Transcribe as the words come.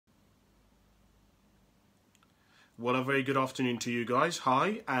Well, a very good afternoon to you guys.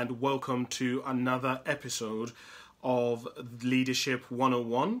 Hi, and welcome to another episode of Leadership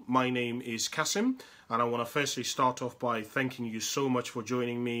 101. My name is Kasim, and I want to firstly start off by thanking you so much for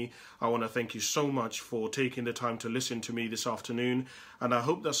joining me. I want to thank you so much for taking the time to listen to me this afternoon, and I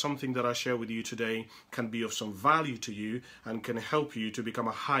hope that something that I share with you today can be of some value to you and can help you to become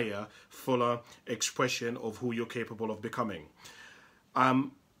a higher, fuller expression of who you're capable of becoming.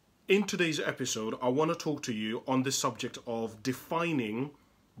 In today's episode, I want to talk to you on the subject of defining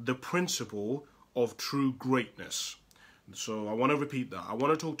the principle of true greatness. So I want to repeat that. I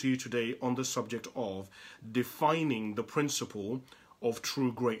want to talk to you today on the subject of defining the principle of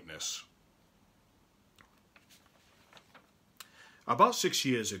true greatness. About 6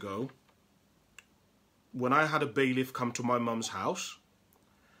 years ago, when I had a bailiff come to my mum's house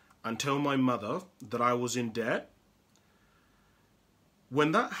and tell my mother that I was in debt,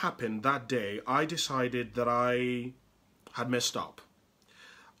 when that happened that day, I decided that I had messed up.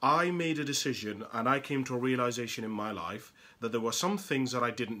 I made a decision and I came to a realization in my life that there were some things that I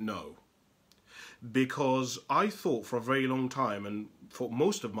didn't know. Because I thought for a very long time and for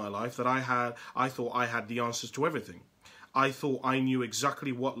most of my life that I thought I had the answers to everything. I thought I knew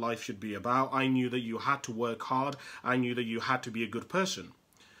exactly what life should be about. I knew that you had to work hard. I knew that you had to be a good person.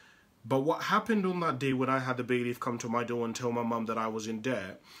 But what happened on that day when I had the bailiff come to my door and tell my mum that I was in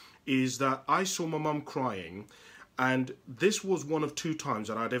debt is that I saw my mum crying, and this was one of two times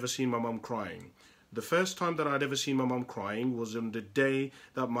that I'd ever seen my mum crying. The first time that I'd ever seen my mum crying was on the day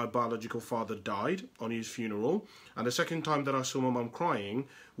that my biological father died, on his funeral, and the second time that I saw my mum crying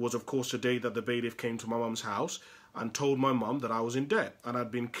was of course the day that the bailiff came to my mum's house and told my mum that I was in debt, and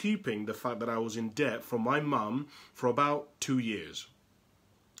I'd been keeping the fact that I was in debt from my mum for about 2 years.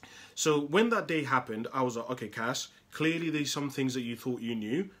 So when that day happened, I was like, okay, Cass, clearly there's some things that you thought you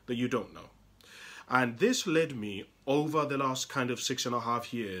knew that you don't know. And this led me over the last kind of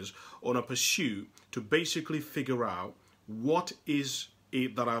 6.5 years on a pursuit to basically figure out what is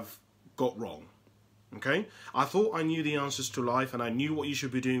it that I've got wrong. Okay? I thought I knew the answers to life and I knew what you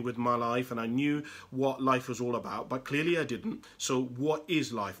should be doing with my life and I knew what life was all about, but clearly I didn't. So what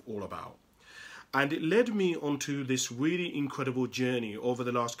is life all about? And it led me onto this really incredible journey over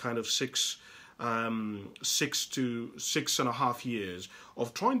the last kind of 6 to 6.5 years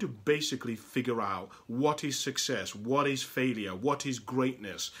of trying to basically figure out what is success, what is failure, what is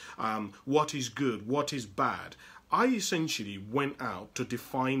greatness, what is good, what is bad. I essentially went out to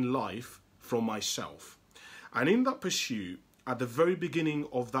define life for myself. And in that pursuit, at the very beginning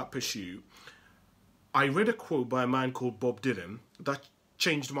of that pursuit, I read a quote by a man called Bob Dylan that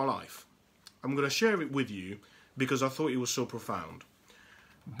changed my life. I'm going to share it with you because I thought it was so profound.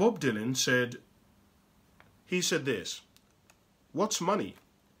 Bob Dylan said this: "What's money?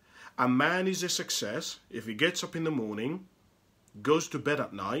 A man is a success if he gets up in the morning, goes to bed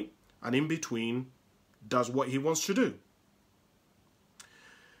at night, and in between does what he wants to do."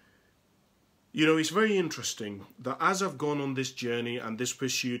 You know, it's very interesting that as I've gone on this journey and this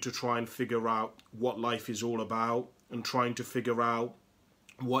pursuit to try and figure out what life is all about and trying to figure out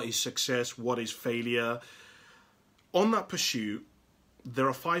what is success, what is failure, on that pursuit, there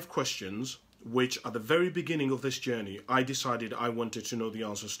are 5 questions which at the very beginning of this journey, I decided I wanted to know the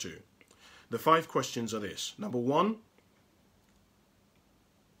answers to. The 5 questions are this. Number 1,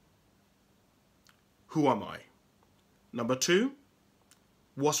 who am I? Number 2,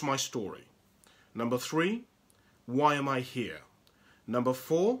 what's my story? Number 3, why am I here? Number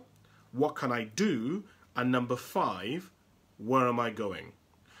 4, what can I do? And number 5, where am I going?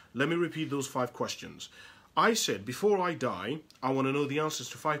 Let me repeat those 5 questions. I said, before I die, I want to know the answers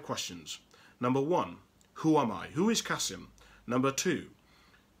to 5 questions. Number 1, who am I? Who is Kasim? Number 2,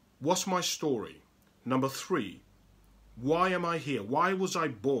 what's my story? Number 3, why am I here? Why was I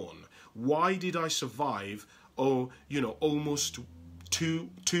born? Why did I survive, almost 2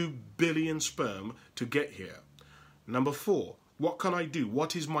 billion sperm to get here? Number 4, what can I do?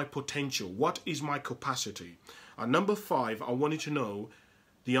 What is my potential? What is my capacity? And number 5, I wanted to know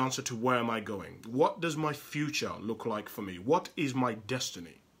the answer to where am I going? What does my future look like for me? What is my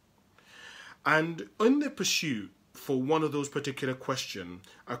destiny? And in the pursuit for one of those particular questions,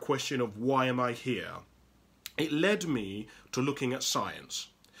 a question of why am I here, it led me to looking at science.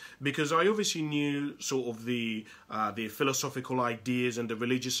 Because I obviously knew sort of the philosophical ideas and the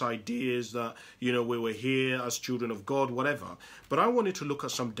religious ideas that, we were here as children of God, whatever. But I wanted to look at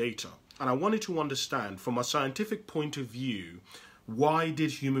some data. And I wanted to understand from a scientific point of view, why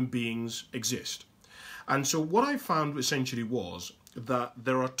did human beings exist? And so what I found essentially was that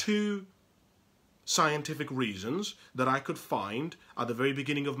there are 2 scientific reasons that I could find at the very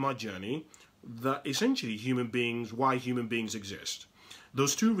beginning of my journey that essentially why human beings exist.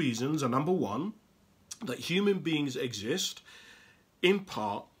 Those two reasons are, number one, that human beings exist in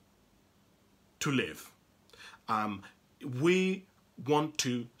part to live. We want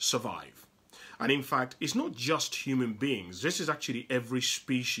to survive. And in fact, it's not just human beings. This is actually every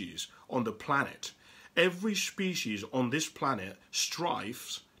species on the planet. Every species on this planet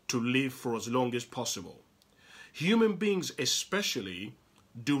strives to live for as long as possible. Human beings especially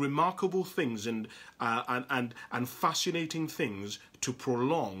do remarkable things and fascinating things to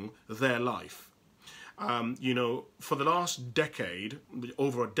prolong their life. You know, for the last decade,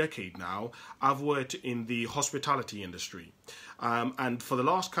 over a decade now, I've worked in the hospitality industry. And for the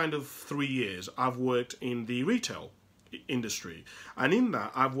last kind of 3 years, I've worked in the retail industry. And in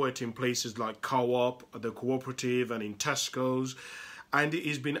that, I've worked in places like Co-op, the Cooperative, and in Tesco's. And it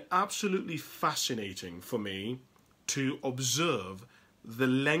has been absolutely fascinating for me to observe the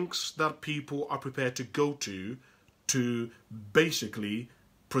lengths that people are prepared to go to basically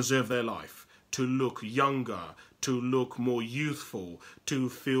preserve their life, to look younger, to look more youthful, to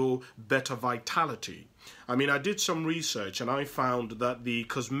feel better vitality. I mean, I did some research and I found that the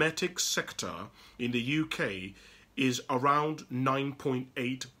cosmetics sector in the UK is around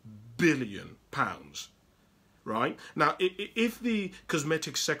 £9.8 billion. Right? Now, if the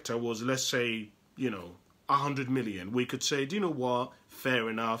cosmetics sector was, let's say, you know, 100 million, we could say, do you know what? Fair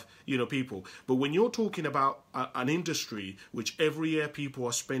enough, you know, people. But when you're talking about an industry which every year people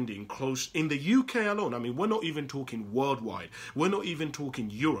are spending close, in the UK alone, I mean, we're not even talking worldwide, we're not even talking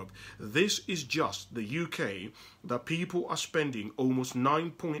Europe. This is just the UK, that people are spending almost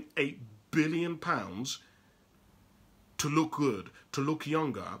 £9.8 billion to look good, to look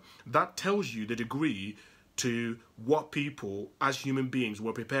younger. That tells you the degree to what people as human beings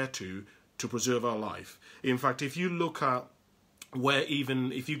were prepared to preserve our life. In fact, if you look at where,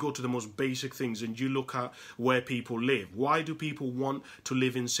 even if you go to the most basic things and you look at where people live, why do people want to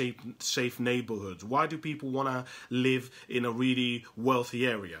live in safe neighborhoods? Why do people want to live in a really wealthy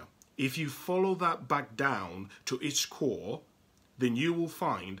area? If you follow that back down to its core, then you will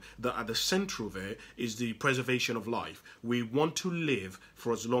find that at the center of it is the preservation of life. We want to live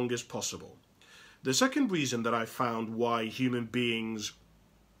for as long as possible. The second reason that I found why human beings,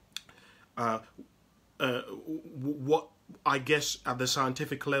 what I guess at the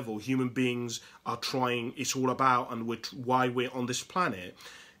scientific level human beings are trying, it's all about, and why we're on this planet,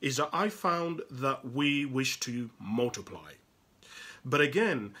 is that I found that we wish to multiply. But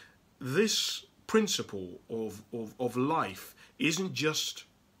again, this principle of life isn't just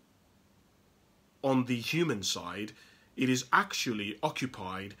on the human side, it is actually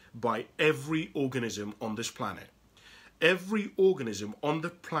occupied by every organism on this planet. Every organism on the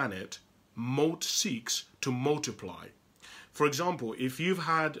planet seeks to multiply. For example, if you've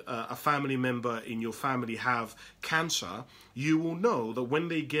had a family member in your family have cancer, you will know that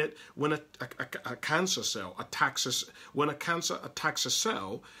when a cancer attacks a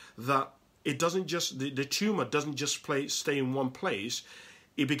cell, that it doesn't just, the tumor doesn't just stay in one place.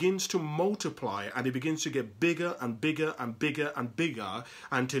 It begins to multiply and it begins to get bigger and bigger and bigger and bigger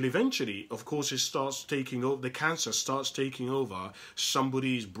until eventually, of course, it starts taking over, the cancer starts taking over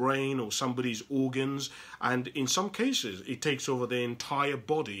somebody's brain or somebody's organs, and in some cases it takes over their entire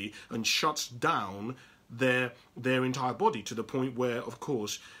body and shuts down their entire body to the point where, of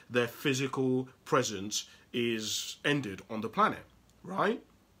course, their physical presence is ended on the planet, right?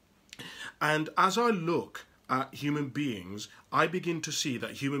 And as I look at human beings, I begin to see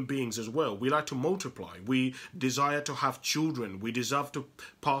that human beings as well, we like to multiply. We desire to have children. We desire to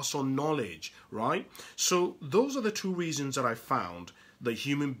pass on knowledge, right? So those are the two reasons that I found that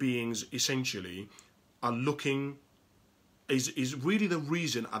human beings essentially are looking, is really the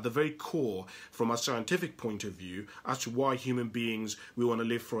reason at the very core from a scientific point of view as to why human beings, we want to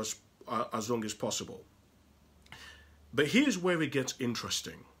live for as long as possible. But here's where it gets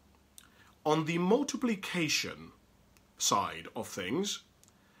interesting. On the multiplication side of things,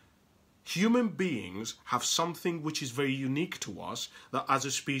 human beings have something which is very unique to us that as a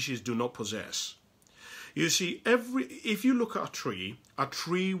species do not possess. You see, if you look at a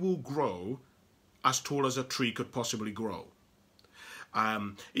tree will grow as tall as a tree could possibly grow.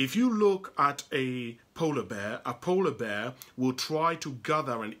 If you look at a polar bear will try to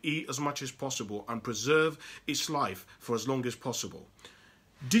gather and eat as much as possible and preserve its life for as long as possible.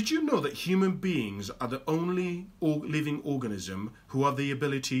 Did you know that human beings are the only living organism who have the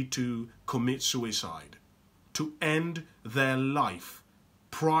ability to commit suicide, to end their life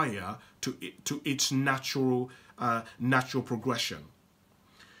prior to its natural progression?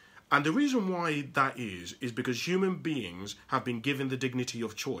 And the reason why that is because human beings have been given the dignity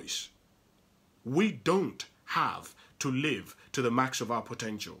of choice. We don't have to live to the max of our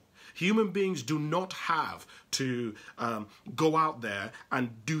potential. Human beings do not have to go out there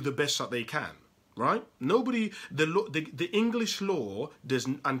and do the best that they can, right? Nobody, the English law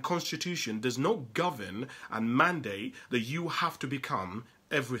and constitution does not govern and mandate that you have to become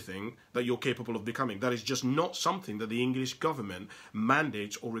everything that you're capable of becoming. That is just not something that the English government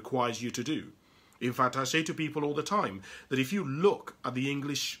mandates or requires you to do. In fact, I say to people all the time that if you look at the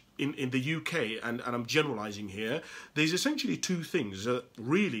English in the UK, and I'm generalizing here, there's essentially two things that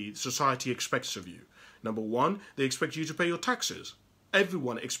really society expects of you. Number one, they expect you to pay your taxes.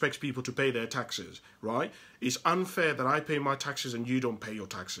 Everyone expects people to pay their taxes, right? It's unfair that I pay my taxes and you don't pay your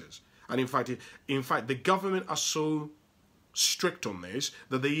taxes. And in fact, the government are so strict on this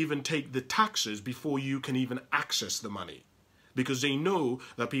that they even take the taxes before you can even access the money, because they know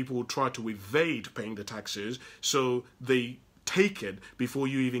that people will try to evade paying the taxes, so they take it before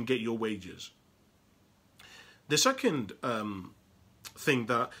you even get your wages. The second thing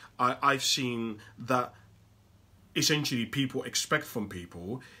that I've seen that essentially people expect from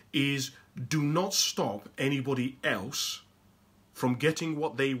people is do not stop anybody else from getting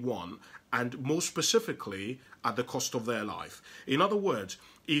what they want, and more specifically at the cost of their life. In other words,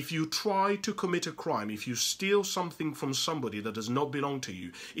 if you try to commit a crime, if you steal something from somebody that does not belong to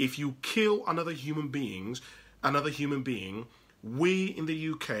you, if you kill another human being, we in the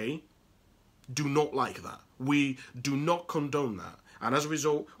UK do not like that. We do not condone that. And as a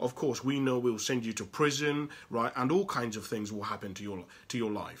result, of course, we know we'll send you to prison, right? And all kinds of things will happen to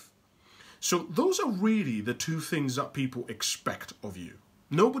your life. So those are really the two things that people expect of you.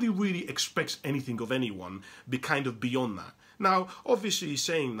 Nobody really expects anything of anyone beyond that. Now, obviously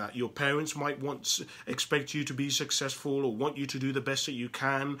saying that your parents might expect you to be successful or want you to do the best that you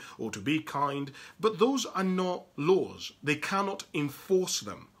can or to be kind, but those are not laws. They cannot enforce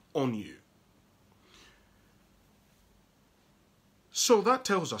them on you. So that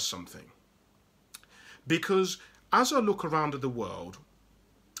tells us something. Because as I look around at the world,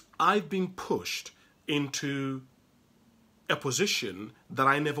 I've been pushed into a position that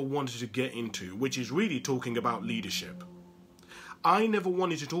I never wanted to get into, which is really talking about leadership. I never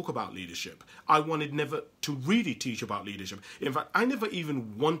wanted to talk about leadership. I wanted never to really teach about leadership. In fact, I never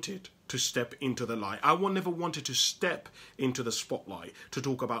even wanted to step into the light. I never wanted to step into the spotlight to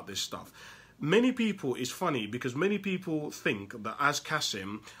talk about this stuff. Many people, it's funny because many people think that as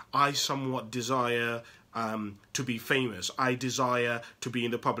Kasim, I somewhat desire to be famous. I desire to be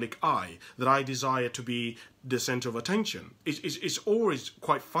in the public eye, that I desire to be the center of attention. It's always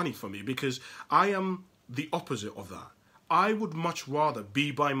quite funny for me because I am the opposite of that. I would much rather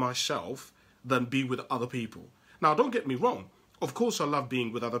be by myself than be with other people. Now, don't get me wrong. Of course, I love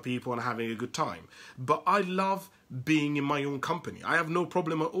being with other people and having a good time, but I love being in my own company. I have no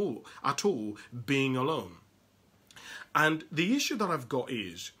problem at all being alone. And the issue that I've got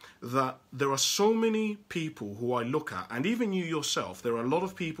is that there are so many people who I look at, and even you yourself, there are a lot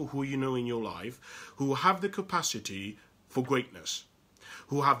of people who you know in your life who have the capacity for greatness,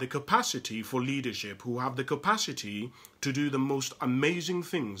 who have the capacity for leadership, who have the capacity to do the most amazing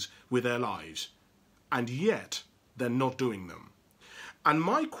things with their lives, and yet they're not doing them. And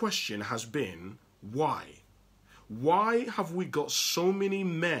my question has been, why? Why have we got so many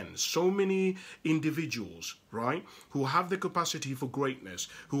men, so many individuals, right, who have the capacity for greatness,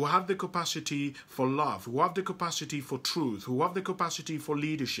 who have the capacity for love, who have the capacity for truth, who have the capacity for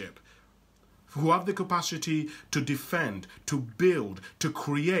leadership, who have the capacity to defend, to build, to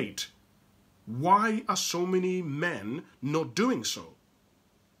create? Why are so many men not doing so?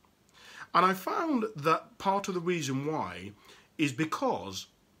 And I found that part of the reason why is because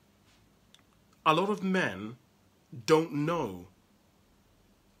a lot of men don't know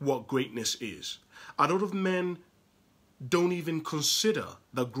what greatness is. A lot of men don't even consider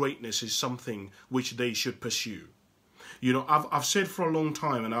that greatness is something which they should pursue. You know, I've said for a long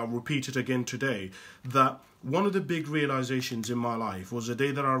time, and I'll repeat it again today, that one of the big realizations in my life was the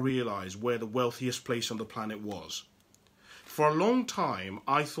day that I realized where the wealthiest place on the planet was. For a long time,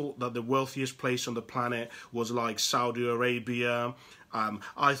 I thought that the wealthiest place on the planet was like Saudi Arabia.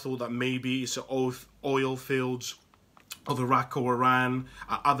 I thought that maybe it's the oil fields of Iraq or Iran.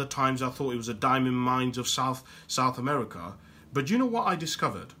 At other times, I thought it was the diamond mines of South America. But you know what I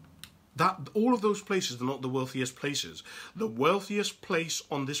discovered? That all of those places are not the wealthiest places. The wealthiest place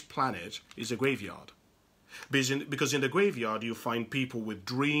on this planet is a graveyard. Because in the graveyard, you find people with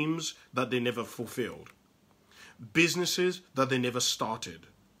dreams that they never fulfilled, businesses that they never started,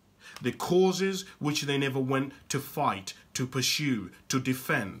 the causes which they never went to fight, to pursue, to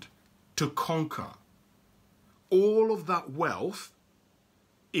defend. to conquer. All of that wealth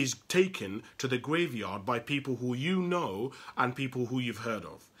is taken to the graveyard by people who you know and people who you've heard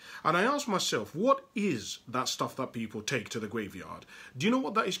of. And I ask myself, what is that stuff that people take to the graveyard? Do you know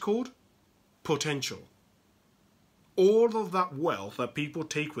what that is called? Potential. All of that wealth that people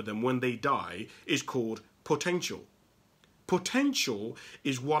take with them when they die is called potential. Potential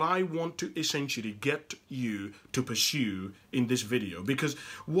is what I want to essentially get you to pursue in this video, because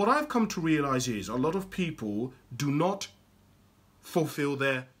what I've come to realize is a lot of people do not fulfill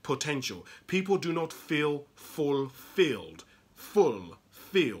their potential. People do not feel fulfilled.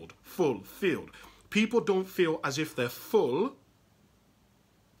 Fulfilled. People don't feel as if they're full,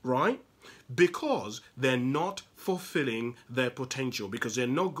 right? Because they're not fulfilling their potential, because they're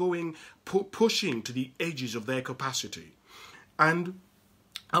not going pushing to the edges of their capacity. And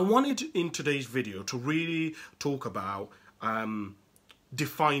I wanted in today's video to really talk about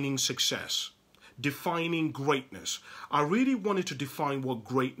defining success, defining greatness. I really wanted to define what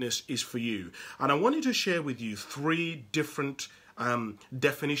greatness is for you. And I wanted to share with you 3 different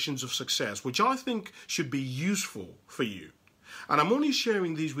definitions of success, which I think should be useful for you. And I'm only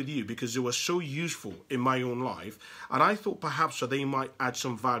sharing these with you because they were so useful in my own life, and I thought perhaps that they might add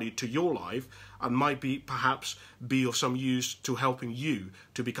some value to your life and might be perhaps be of some use to helping you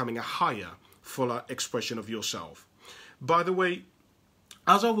to becoming a higher, fuller expression of yourself. By the way,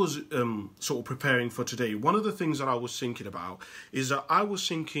 as I was sort of preparing for today, one of the things that I was thinking about is that I was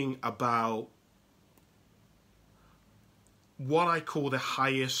thinking about what I call the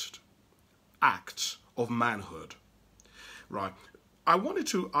highest acts of manhood. Right. I wanted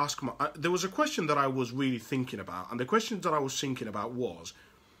to ask, there was a question that I was really thinking about, and the question that I was thinking about was,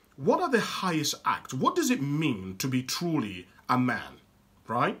 what are the highest acts? What does it mean to be truly a man?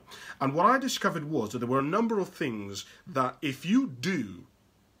 Right? And what I discovered was that there were a number of things that if you do,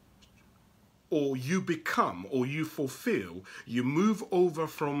 or you become, or you fulfill, you move over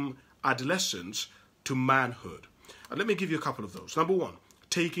from adolescence to manhood. And let me give you a couple of those. Number 1,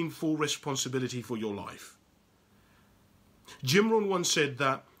 taking full responsibility for your life. Jim Rohn once said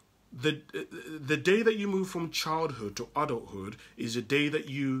that the day that you move from childhood to adulthood is the day that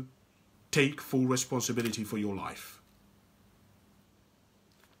you take full responsibility for your life.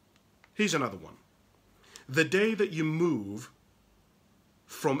 Here's another one. The day that you move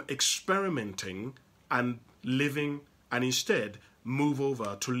from experimenting and living and instead move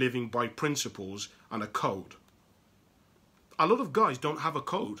over to living by principles and a code. A lot of guys don't have a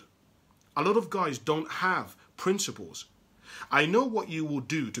code. A lot of guys don't have principles. I know what you will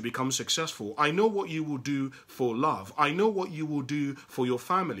do to become successful. I know what you will do for love. I know what you will do for your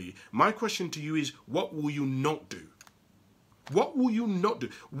family. My question to you is, what will you not do? What will you not do?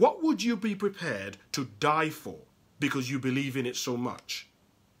 What would you be prepared to die for because you believe in it so much?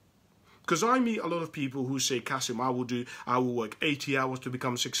 Because I meet a lot of people who say, Kasim, I will work 80 hours to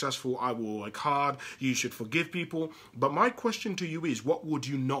become successful. I will work hard. You should forgive people. But my question to you is, what would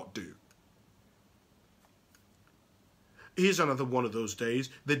you not do? Here's another one of those days.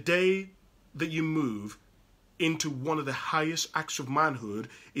 The day that you move into one of the highest acts of manhood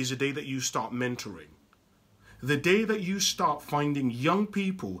is the day that you start mentoring. The day that you start finding young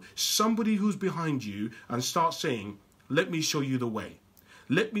people, somebody who's behind you, and start saying, let me show you the way.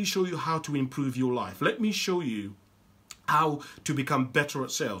 Let me show you how to improve your life. Let me show you how to become better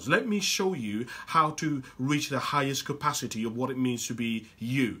at sales. Let me show you how to reach the highest capacity of what it means to be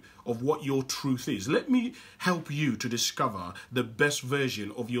you, of what your truth is. Let me help you to discover the best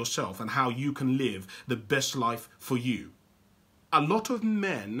version of yourself and how you can live the best life for you. A lot of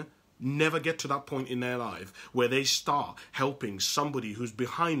men never get to that point in their life where they start helping somebody who's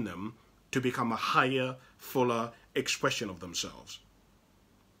behind them to become a higher, fuller expression of themselves.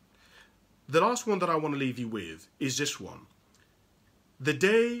 The last one that I want to leave you with is this one. The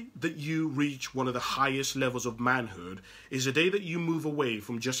day that you reach one of the highest levels of manhood is the day that you move away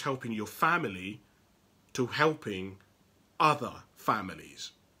from just helping your family to helping other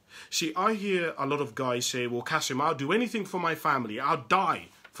families. See, I hear a lot of guys say, well, Kasim, I'll do anything for my family. I'll die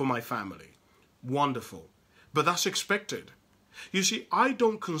for my family. Wonderful. But that's expected. You see, I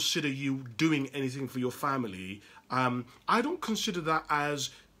don't consider you doing anything for your family. I don't consider that as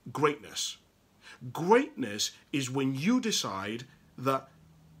greatness. Greatness is when you decide that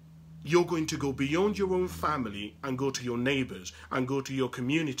you're going to go beyond your own family and go to your neighbors and go to your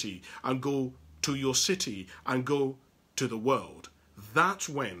community and go to your city and go to the world. That's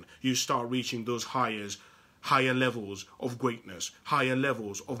when you start reaching those higher levels of greatness, higher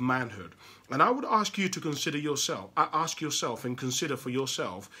levels of manhood. And I would ask you to consider yourself, ask yourself and consider for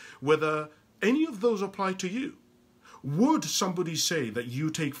yourself whether any of those apply to you. would somebody say that you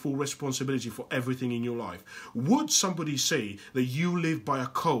take full responsibility for everything in your life? Would somebody say that you live by a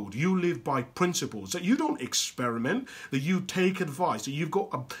code, you live by principles, that you don't experiment, that you take advice, that you've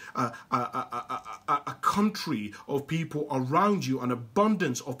got a country of people around you, an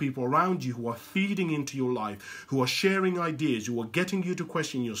abundance of people around you who are feeding into your life, who are sharing ideas, who are getting you to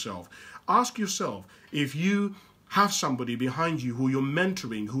question yourself? Ask yourself if you have somebody behind you who you're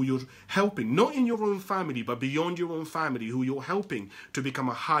mentoring, who you're helping, not in your own family, but beyond your own family, who you're helping to become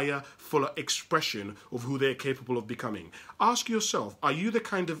a higher, fuller expression of who they're capable of becoming. Ask yourself, are you the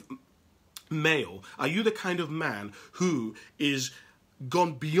kind of male, are you the kind of man who is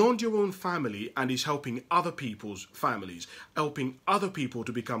gone beyond your own family and is helping other people's families, helping other people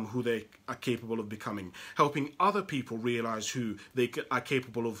to become who they are capable of becoming, helping other people realize who they are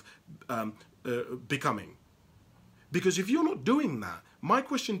capable of becoming? Because if you're not doing that, my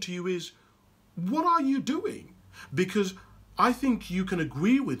question to you is, what are you doing? Because I think you can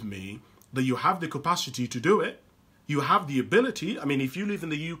agree with me that you have the capacity to do it. You have the ability. I mean, if you live in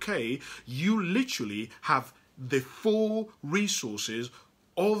the UK, you literally have the full resources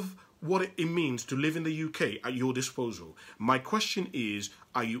of what it means to live in the UK at your disposal. My question is,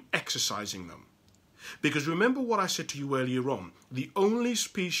 are you exercising them? Because remember what I said to you earlier on, the only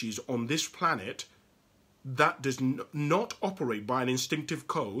species on this planet that does not operate by an instinctive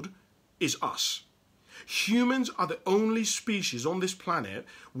code is us. Humans are the only species on this planet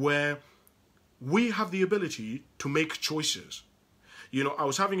where we have the ability to make choices. You know, I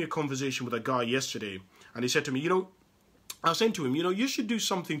was having a conversation with a guy yesterday, and he said to me, I was saying to him, you should do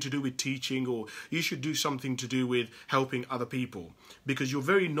something to do with teaching, or you should do something to do with helping other people, because you're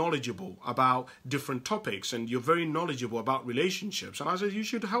very knowledgeable about different topics and you're very knowledgeable about relationships. And I said, you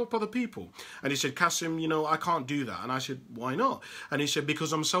should help other people. And he said, Kasim, I can't do that. And I said, why not? And he said,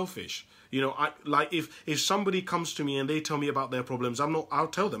 because I'm selfish. If somebody comes to me and they tell me about their problems, I'll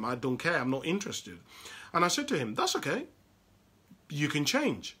tell them, I don't care, I'm not interested. And I said to him, that's okay. You can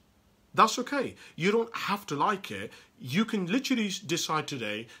change. That's okay. You don't have to like it. You can literally decide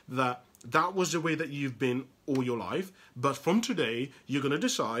today that that was the way that you've been all your life, but from today, you're going to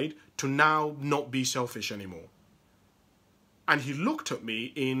decide to now not be selfish anymore. And he looked at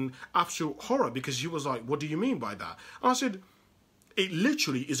me in absolute horror, because he was like, what do you mean by that? And I said, it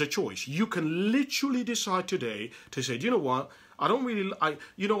literally is a choice. You can literally decide today to say, do you know what?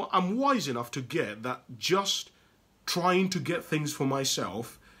 I'm wise enough to get that just trying to get things for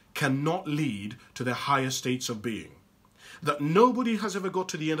myself cannot lead to the higher states of being. That nobody has ever got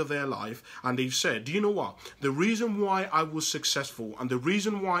to the end of their life and they've said, do you know what? The reason why I was successful and the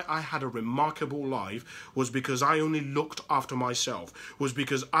reason why I had a remarkable life was because I only looked after myself, was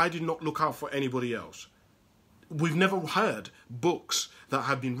because I did not look out for anybody else. We've never heard books that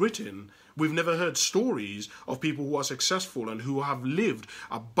have been written. We've never heard stories of people who are successful and who have lived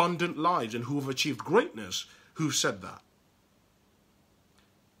abundant lives and who have achieved greatness who've said that.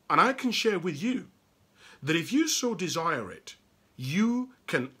 And I can share with you that if you so desire it, you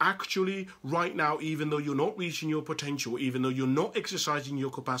can actually right now, even though you're not reaching your potential, even though you're not exercising your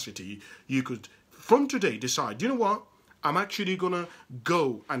capacity, you could from today decide, you know what? I'm actually going to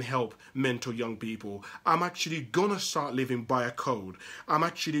go and help mentor young people. I'm actually going to start living by a code. I'm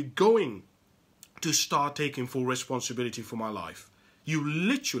actually going to start taking full responsibility for my life. You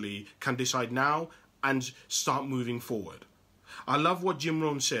literally can decide now and start moving forward. I love what Jim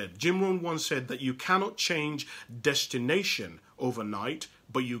Rohn said. Jim Rohn once said that you cannot change destination overnight,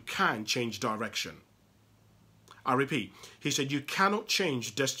 but you can change direction. I repeat, he said you cannot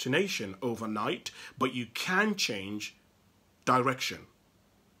change destination overnight, but you can change direction.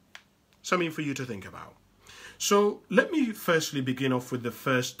 Something for you to think about. So let me firstly begin off with the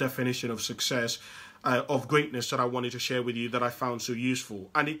first definition of success, of greatness that I wanted to share with you that I found so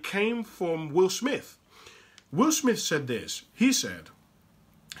useful. And it came from Will Smith. Will Smith said this. He said,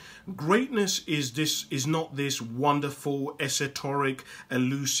 greatness is not this wonderful, esoteric,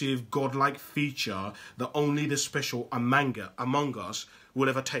 elusive, godlike feature that only the special among us will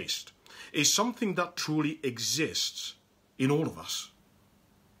ever taste. It's something that truly exists in all of us.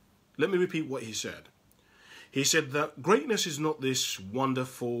 Let me repeat what he said. He said that greatness is not this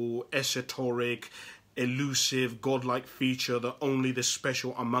wonderful, esoteric, elusive, godlike feature that only the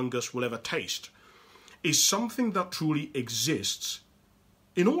special among us will ever taste. Is something that truly exists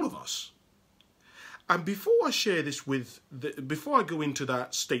in all of us. And before I share this before I go into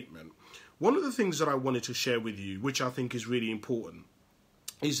that statement, one of the things that I wanted to share with you, which I think is really important,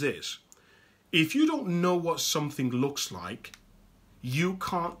 is this. If you don't know what something looks like, you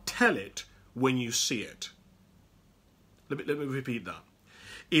can't tell it when you see it. Let me repeat that.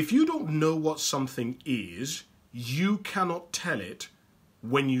 If you don't know what something is, you cannot tell it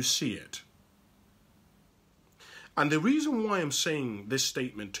when you see it. And the reason why I'm saying this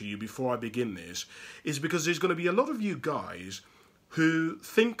statement to you before I begin this is because there's going to be a lot of you guys who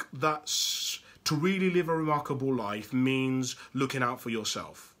think that to really live a remarkable life means looking out for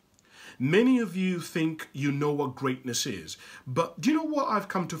yourself. Many of you think you know what greatness is, but do you know what I've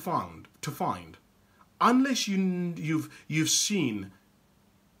come to find? Unless you've seen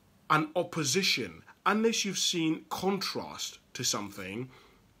an opposition, unless you've seen contrast to something,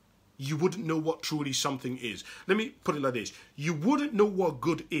 you wouldn't know what truly something is. Let me put it like this. You wouldn't know what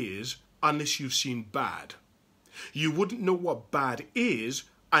good is unless you've seen bad. You wouldn't know what bad is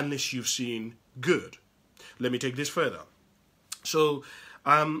unless you've seen good. Let me take this further. So,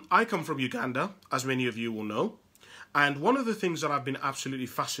 I come from Uganda, as many of you will know. And one of the things that I've been absolutely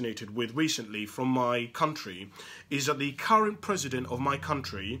fascinated with recently from my country is that the current president of my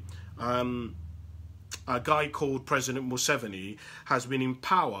country, a guy called President Museveni, has been in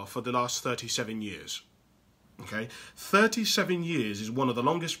power for the last 37 years. Okay, 37 years is one of the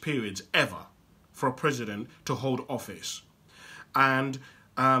longest periods ever for a president to hold office. And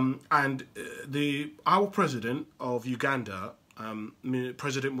our president of Uganda,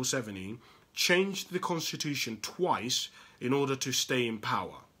 President Museveni, changed the constitution twice in order to stay in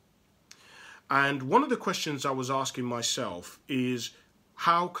power. And one of the questions I was asking myself is,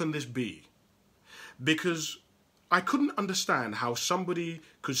 how can this be? Because I couldn't understand how somebody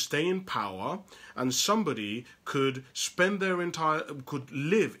could stay in power and somebody could could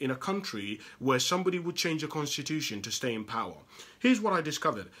live in a country where somebody would change a constitution to stay in power. Here's what I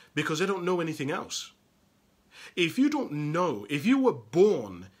discovered: because they don't know anything else. If you don't know, if you were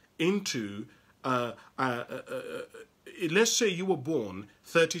born into, let's say you were born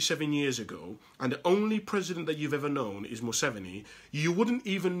 37 years ago and the only president that you've ever known is Museveni, you wouldn't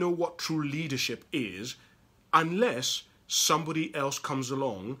even know what true leadership is unless somebody else comes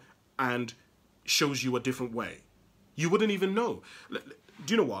along and shows you a different way. You wouldn't even know. Do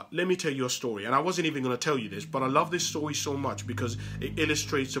you know what? Let me tell you a story. And I wasn't even going to tell you this, but I love this story so much because it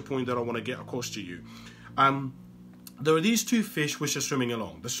illustrates the point that I want to get across to you. There are these two fish which are swimming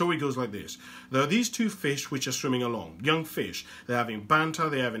along. The story goes like this. There are these two fish which are swimming along. Young fish. They're having banter.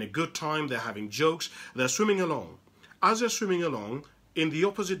 They're having a good time. They're having jokes. They're swimming along. As they're swimming along, in the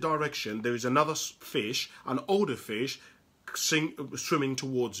opposite direction, there is another fish, an older fish, swimming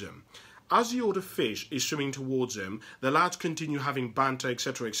towards them. As the older fish is swimming towards them, the lads continue having banter,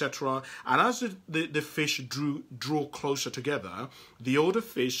 etc., etc. And as the fish draw closer together, the older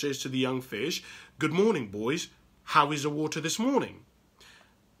fish says to the young fish, "Good morning, boys. How is the water this morning?"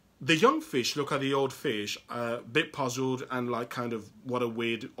 The young fish look at the old fish, a bit puzzled and like kind of, what a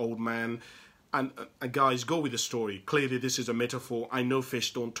weird old man. And guys, go with the story. Clearly this is a metaphor. I know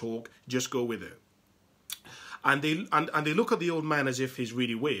fish don't talk. Just go with it. And they look at the old man as if he's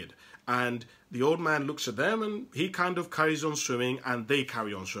really weird. And the old man looks at them and he kind of carries on swimming and they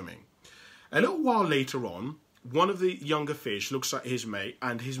carry on swimming. A little while later on, one of the younger fish looks at his mate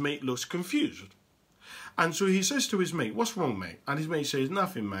and his mate looks confused. And so he says to his mate, "What's wrong, mate?" And his mate says,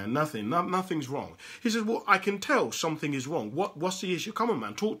 "Nothing, man, nothing, nothing's wrong." He says, "Well, I can tell something is wrong. What's the issue? Come on,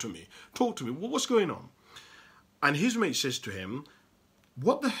 man, talk to me. Talk to me. What's going on?" And his mate says to him,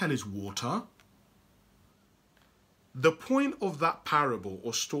 "What the hell is water?" The point of that parable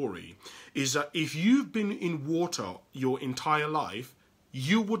or story is that if you've been in water your entire life,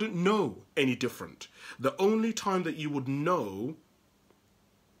 you wouldn't know any different. The only time that you would know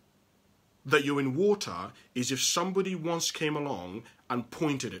that you're in water is if somebody once came along and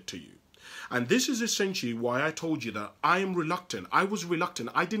pointed it to you. And this is essentially why I told you that I am reluctant. I was reluctant.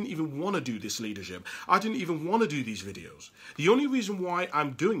 I didn't even want to do this leadership. I didn't even want to do these videos. The only reason why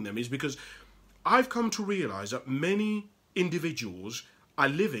I'm doing them is because I've come to realize that many individuals are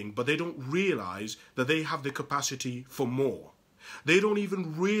living, but they don't realize that they have the capacity for more. They don't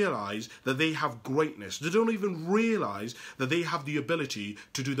even realize that they have greatness. They don't even realize that they have the ability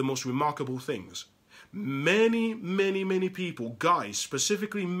to do the most remarkable things. Many, many, many people, guys,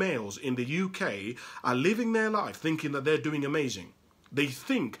 specifically males in the UK, are living their life thinking that they're doing amazing. They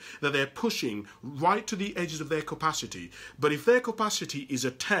think that they're pushing right to the edges of their capacity. But if their capacity is a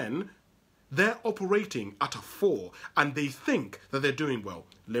 10, they're operating at a 4 and they think that they're doing well.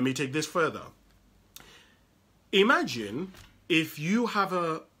 Let me take this further. Imagine if you have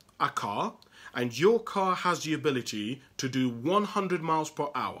a car and your car has the ability to do 100 miles per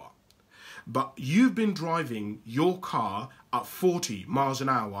hour, but you've been driving your car at 40 miles an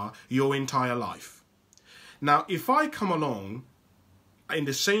hour your entire life. Now, if I come along in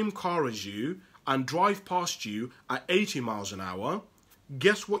the same car as you and drive past you at 80 miles an hour,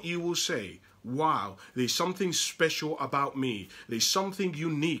 guess what you will say? wow, there's something special about me. There's something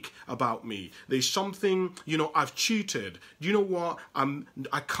unique about me. There's something, you know, I've cheated. You know what?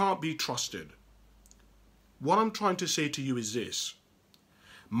 I can't be trusted. What I'm trying to say to you is this.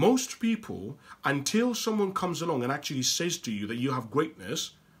 Most people, until someone comes along and actually says to you that you have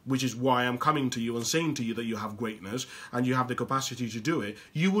greatness, which is why I'm coming to you and saying to you that you have greatness and you have the capacity to do it,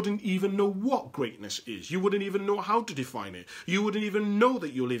 you wouldn't even know what greatness is. You wouldn't even know how to define it. You wouldn't even know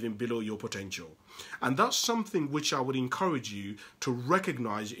that you're living below your potential. And that's something which I would encourage you to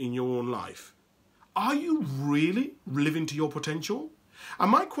recognize in your own life. Are you really living to your potential?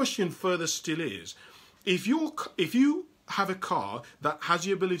 And my question further still is, if you have a car that has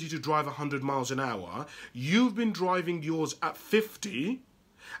the ability to drive 100 miles an hour, you've been driving yours at 50,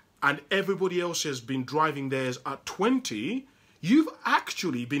 and everybody else has been driving theirs at 20, you've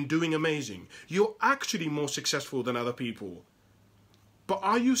actually been doing amazing. You're actually more successful than other people. But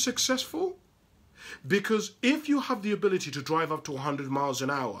are you successful? Because if you have the ability to drive up to 100 miles an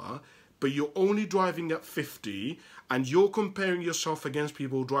hour, but you're only driving at 50, and you're comparing yourself against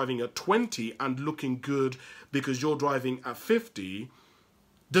people driving at 20 and looking good because you're driving at 50,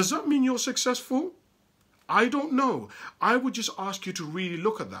 does that mean you're successful? I don't know. I would just ask you to really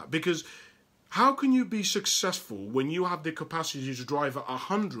look at that, because how can you be successful when you have the capacity to drive at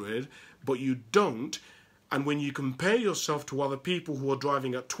 100 but you don't, and when you compare yourself to other people who are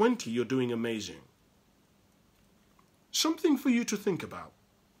driving at 20, you're doing amazing? Something for you to think about.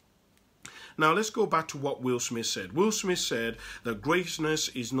 Now let's go back to what Will Smith said. Will Smith said that greatness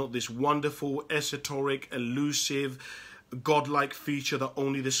is not this wonderful, esoteric, elusive, godlike feature that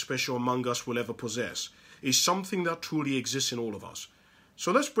only the special among us will ever possess. It's something that truly exists in all of us.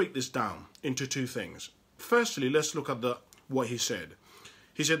 So let's break this down into two things. Firstly, let's look at what he said.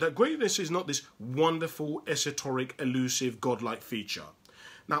 He said that greatness is not this wonderful, esoteric, elusive, godlike feature.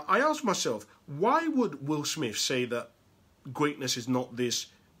 Now, I asked myself, why would Will Smith say that greatness is not this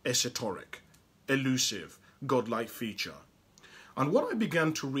esoteric, elusive, godlike feature? And what I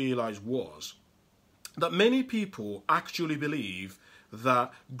began to realize was that many people actually believe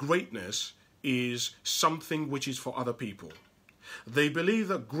that greatness is something which is for other people. They believe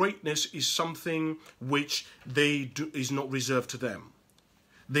that greatness is something which is not reserved to them.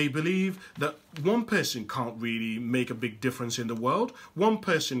 They believe that one person can't really make a big difference in the world. One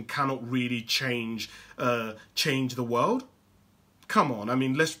person cannot really change the world. Come on, I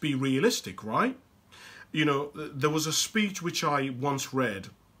mean, let's be realistic, right? You know, there was a speech which I once read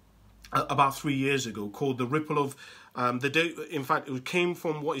about 3 years ago called The Ripple of the Day. In fact, it came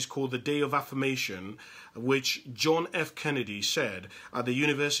from what is called the Day of Affirmation, which John F. Kennedy said at the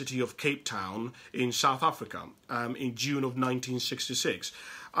University of Cape Town in South Africa in June of 1966.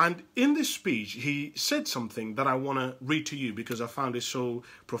 And in this speech, he said something that I want to read to you because I found it so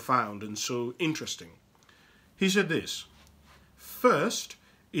profound and so interesting. He said this: "First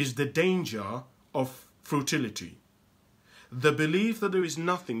is the danger of futility. The belief that there is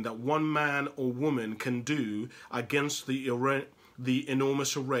nothing that one man or woman can do against the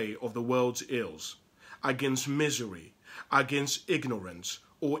enormous array of the world's ills, against misery, against ignorance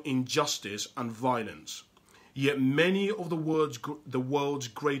or injustice and violence. Yet many of the world's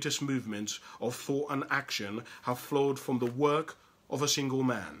greatest movements of thought and action have flowed from the work of a single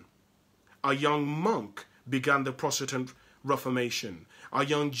man. A young monk began the Protestant Reformation. A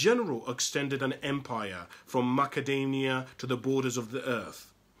young general extended an empire from Macedonia to the borders of the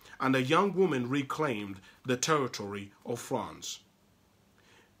earth. And a young woman reclaimed the territory of France.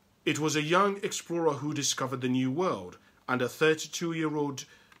 It was a young explorer who discovered the New World, and a 32-year-old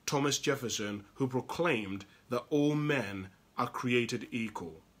Thomas Jefferson who proclaimed that all men are created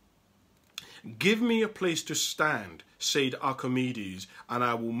equal. Give me a place to stand, said Archimedes, and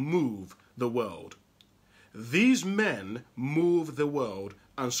I will move the world. These men move the world,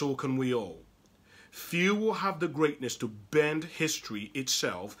 and so can we all. Few will have the greatness to bend history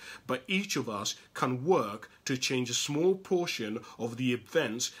itself, but each of us can work to change a small portion of the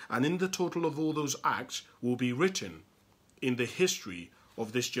events, and in the total of all those acts will be written in the history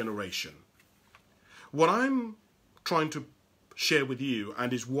of this generation." What I'm trying to share with you,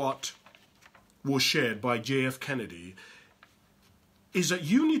 and is what was shared by J.F. Kennedy, is that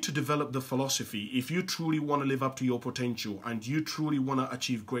you need to develop the philosophy, if you truly want to live up to your potential and you truly want to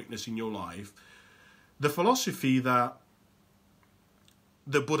achieve greatness in your life, the philosophy that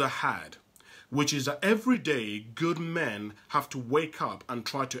the Buddha had, which is that every day good men have to wake up and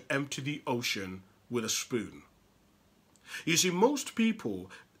try to empty the ocean with a spoon. You see, most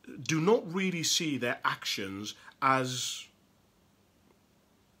people do not really see their actions as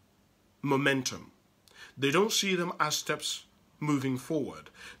momentum. They don't see them as steps moving forward.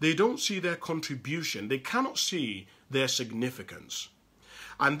 They don't see their contribution. They cannot see their significance.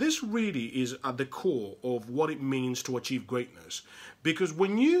 And this really is at the core of what it means to achieve greatness. Because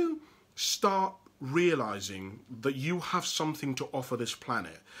when you start realizing that you have something to offer this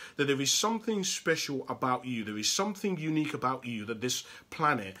planet, that there is something special about you, there is something unique about you that this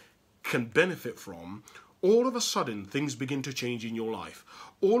planet can benefit from, all of a sudden things begin to change in your life.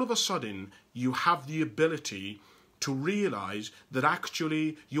 All of a sudden you have the ability to realize that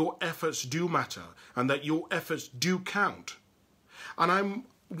actually your efforts do matter and that your efforts do count. And I'm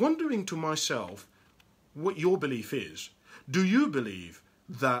wondering to myself what your belief is. Do you believe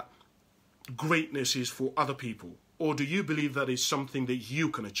that greatness is for other people, or do you believe that is something that you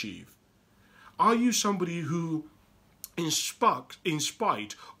can achieve? Are you somebody who, in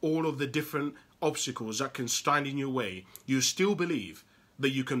spite all of the different obstacles that can stand in your way, you still believe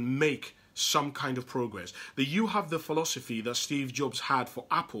that you can make some kind of progress, that you have the philosophy that Steve Jobs had for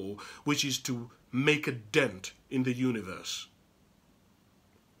Apple, which is to make a dent in the universe?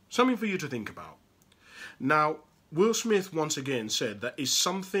 Something for you to think about. Now, Will Smith once again said that is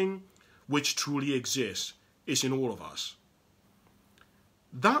something which truly exists is in all of us.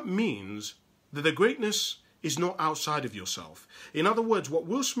 That means that the greatness is not outside of yourself. In other words, what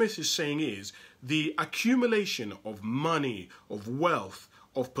Will Smith is saying is the accumulation of money, of wealth,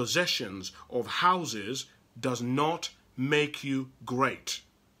 of possessions, of houses does not make you great.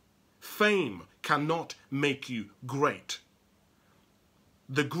 Fame cannot make you great.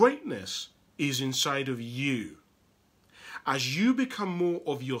 The greatness is inside of you. As you become more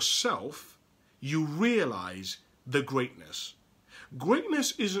of yourself, you realize the greatness.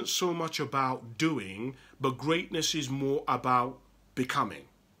 Greatness isn't so much about doing, but greatness is more about becoming.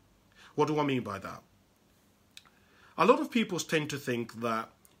 What do I mean by that? A lot of people tend to think that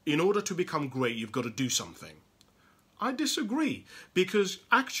in order to become great, you've got to do something. I disagree, because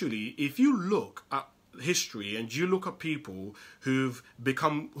actually, if you look at history and you look at people who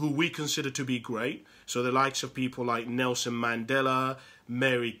we consider to be great, so the likes of people like Nelson Mandela,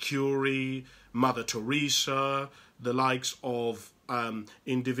 Mary Curie, Mother Teresa, the likes of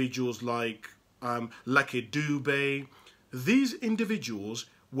individuals like Lucky Dubé, these individuals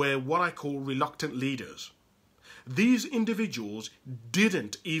were what I call reluctant leaders. These individuals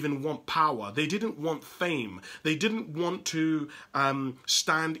didn't even want power. They didn't want fame. They didn't want to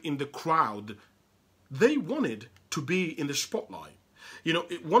stand in the crowd. They wanted to be in the spotlight. You know,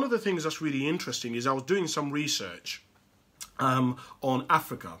 one of the things that's really interesting is I was doing some research on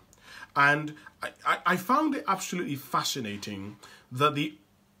Africa, and I found it absolutely fascinating that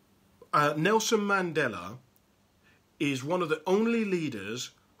Nelson Mandela is one of the only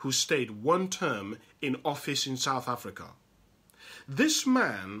leaders who stayed one term in office in South Africa. This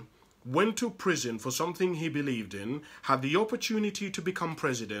man went to prison for something he believed in, had the opportunity to become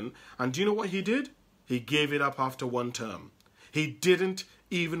president, and do you know what he did? He gave it up after one term. He didn't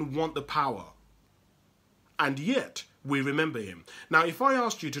even want the power. And yet, we remember him. Now, if I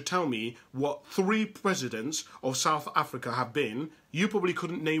asked you to tell me what 3 presidents of South Africa have been, you probably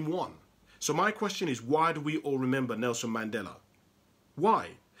couldn't name one. So my question is, why do we all remember Nelson Mandela? Why?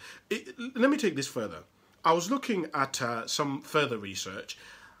 Let me take this further. I was looking at some further research,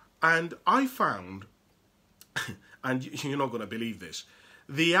 and I found, and you're not going to believe this,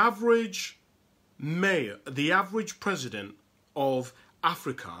 the average president of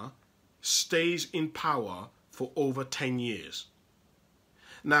Africa stays in power for over 10 years.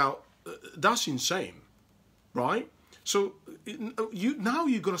 Now, that's insane, right? So now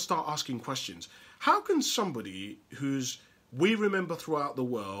you've got to start asking questions. How can somebody we remember throughout the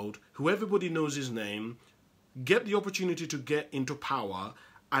world, who everybody knows his name, get the opportunity to get into power,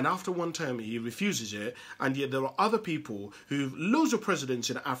 and after one term he refuses it, and yet there are other people who've loads of presidents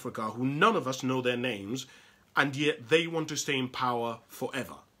in Africa who none of us know their names, and yet they want to stay in power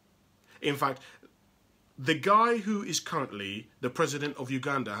forever? In fact, the guy who is currently the president of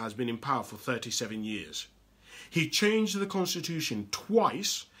Uganda has been in power for 37 years. He changed the constitution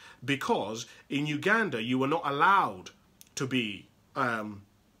twice because in Uganda you were not allowed to be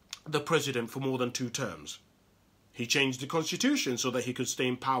the president for more than 2 terms. He changed the constitution so that he could stay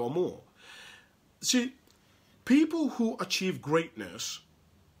in power more. See, people who achieve greatness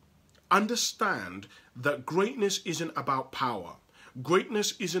understand that greatness isn't about power.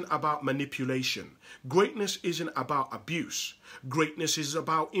 Greatness isn't about manipulation. Greatness isn't about abuse. Greatness is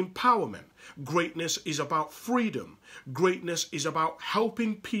about empowerment. Greatness is about freedom. Greatness is about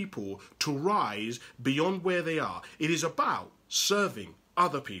helping people to rise beyond where they are. It is about serving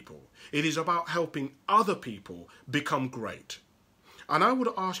other people. It is about helping other people become great. And I would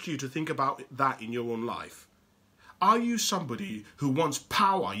ask you to think about that in your own life. Are you somebody who wants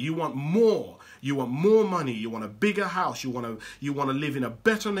power? You want more. You want more money. You want a bigger house. You want to live in a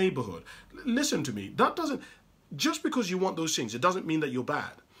better neighborhood. Listen to me. That doesn't, just because you want those things, it doesn't mean that you're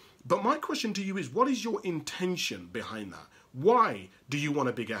bad. But my question to you is, what is your intention behind that? Why do you want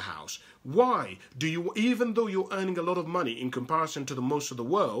a bigger house? Why do you, even though you're earning a lot of money in comparison to the most of the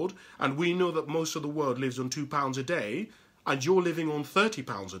world, and we know that most of the world lives on £2 a day, and you're living on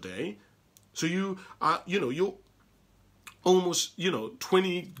 £30 a day, so you are, you're almost,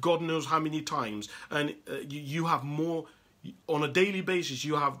 20, God knows how many times, and you have more, on a daily basis,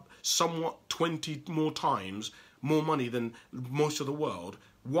 you have somewhat 20 more times more money than most of the world.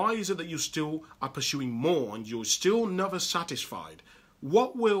 Why is it that you still are pursuing more and you're still never satisfied?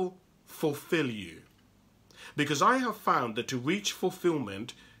 What will fulfill you? Because I have found that to reach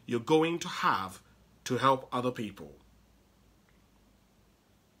fulfillment, you're going to have to help other people.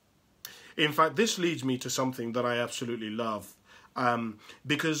 In fact, this leads me to something that I absolutely love,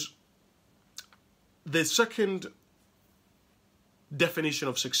 because the second definition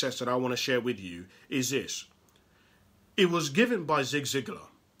of success that I want to share with you is this. It was given by Zig Ziglar.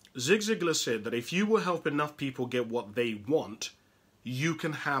 Zig Ziglar said that if you will help enough people get what they want, you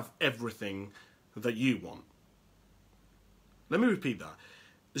can have everything that you want. Let me repeat that.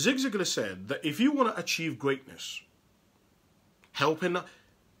 Zig Ziglar said that if you want to achieve greatness,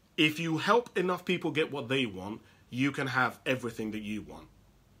 if you help enough people get what they want, you can have everything that you want.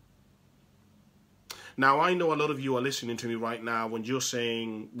 Now, I know a lot of you are listening to me right now when you're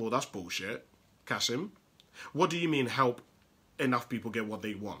saying, well, that's bullshit, Kasim. What do you mean help enough people get what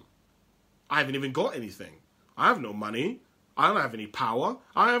they want? I haven't even got anything. I have no money. I don't have any power.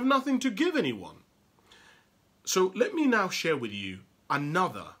 I have nothing to give anyone. So let me now share with you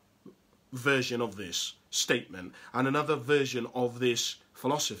another version of this statement and another version of this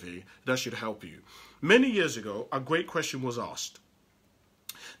philosophy that should help you. Many years ago, a great question was asked.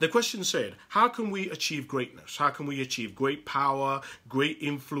 The question said, how can we achieve greatness? How can we achieve great power, great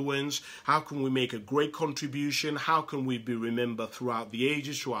influence? How can we make a great contribution? How can we be remembered throughout the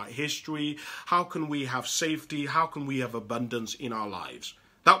ages, throughout history? How can we have safety? How can we have abundance in our lives?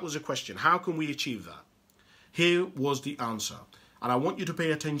 That was the question. How can we achieve that? Here was the answer. And I want you to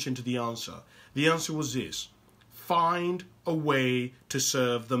pay attention to the answer. The answer was this. Find a way to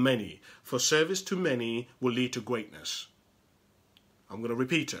serve the many. For service to many will lead to greatness. I'm going to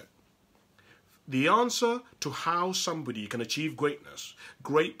repeat it. The answer to how somebody can achieve greatness,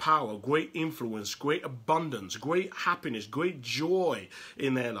 great power, great influence, great abundance, great happiness, great joy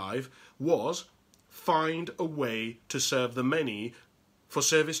in their life was find a way to serve the many, for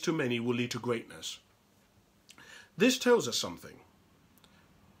service to many will lead to greatness. This tells us something.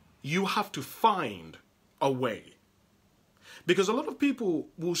 You have to find a way. Because a lot of people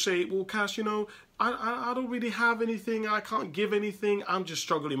will say, well, Cass, I don't really have anything. I can't give anything. I'm just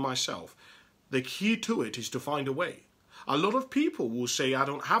struggling myself. The key to it is to find a way. A lot of people will say, I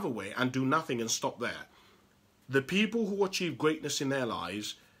don't have a way, and do nothing and stop there. The people who achieve greatness in their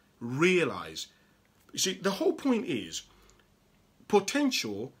lives realize, you see, the whole point is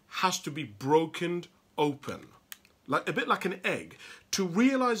potential has to be broken open. Like a bit like an egg. To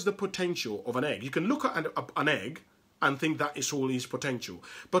realize the potential of an egg, you can look at an egg and think that it's all its potential.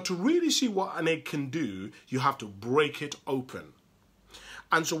 But to really see what an egg can do, you have to break it open.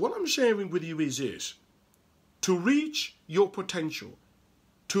 And so what I'm sharing with you is this. To reach your potential,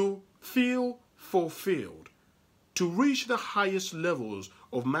 to feel fulfilled, to reach the highest levels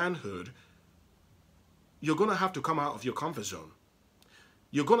of manhood, you're going to have to come out of your comfort zone.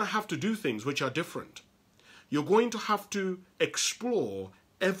 You're going to have to do things which are different. You're going to have to explore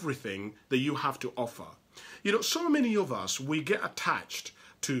everything that you have to offer. So many of us, we get attached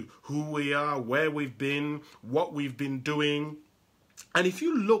to who we are, where we've been, what we've been doing. And if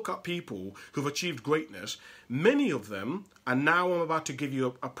you look at people who've achieved greatness, many of them, and now I'm about to give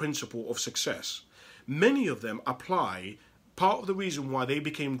you a principle of success, many of them apply, part of the reason why they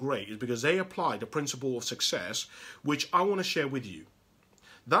became great is because they applied a principle of success, which I want to share with you.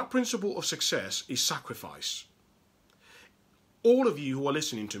 That principle of success is sacrifice. All of you who are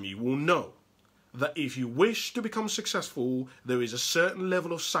listening to me will know that if you wish to become successful, there is a certain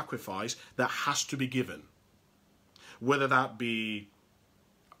level of sacrifice that has to be given. Whether that be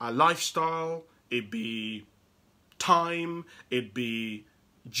a lifestyle, it be time, it be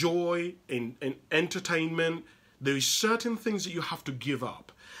joy in entertainment, there is certain things that you have to give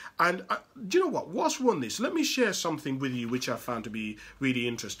up. And do you know what? Whilst we're on this, let me share something with you which I found to be really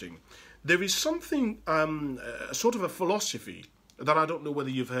interesting. There is something, sort of a philosophy that I don't know whether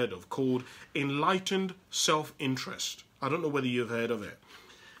you've heard of, called enlightened self-interest. I don't know whether you've heard of it.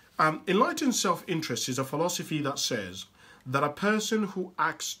 Enlightened self-interest is a philosophy that says that a person who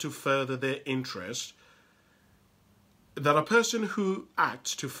acts to further their interests,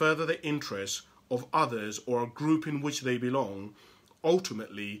 of others or a group in which they belong,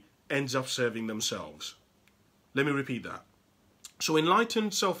 ultimately ends up serving themselves. Let me repeat that. So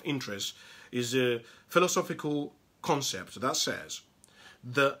enlightened self-interest is a philosophical concept that says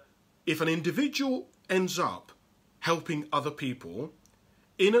that if an individual ends up helping other people,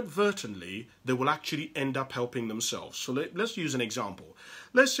 inadvertently, they will actually end up helping themselves. So let's use an example.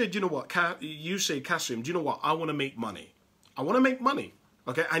 Let's say, do you know what, you say, Kasim, do you know what, I want to make money. I want to make money.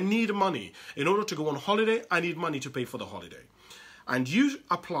 Okay, I need money. In order to go on holiday, I need money to pay for the holiday. And you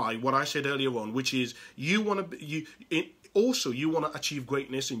apply what I said earlier on, which is you want to achieve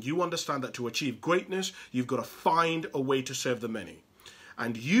greatness, and you understand that to achieve greatness, you've got to find a way to serve the many.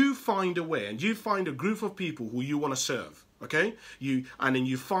 And you find a way, and you find a group of people who you want to serve. Okay, and then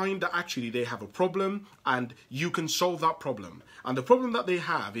you find that actually they have a problem and you can solve that problem. And the problem that they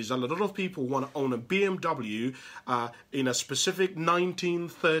have is that a lot of people want to own a BMW in a specific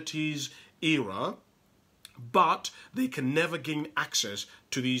 1930s era, but they can never gain access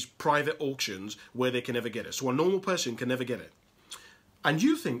to these private auctions where they can never get it. So a normal person can never get it. And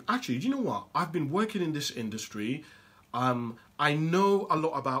you think, actually, do you know what? I've been working in this industry. I know a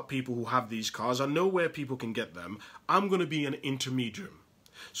lot about people who have these cars. I know where people can get them. I'm going to be an intermediary.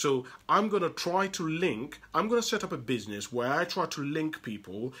 So I'm going to set up a business where I try to link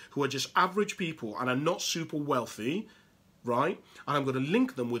people who are just average people and are not super wealthy, right? And I'm going to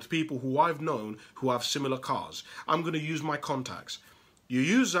link them with people who I've known who have similar cars. I'm going to use my contacts. You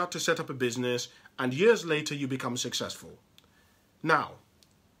use that to set up a business, and years later you become successful. Now,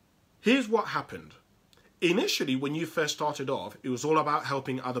 here's what happened. Initially, when you first started off, it was all about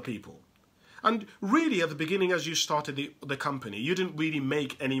helping other people. And really, at the beginning, as you started the company, you didn't really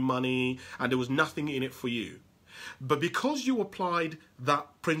make any money and there was nothing in it for you. But because you applied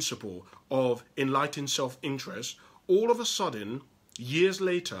that principle of enlightened self-interest, all of a sudden, years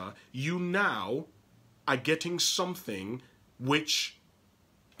later, you now are getting something which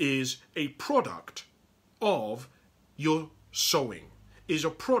is a product of your sowing, is a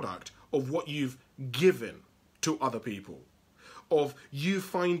product of what you've given to other people, of you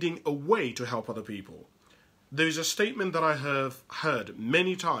finding a way to help other people. There is a statement that I have heard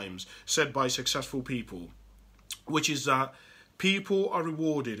many times said by successful people, which is that people are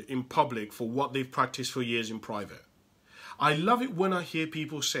rewarded in public for what they've practiced for years in private. I love it when I hear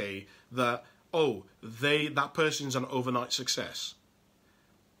people say that, oh, that person's an overnight success.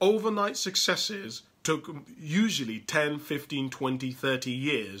 Overnight successes took usually 10, 15, 20, 30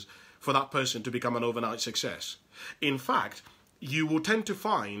 years for that person to become an overnight success. In fact, you will tend to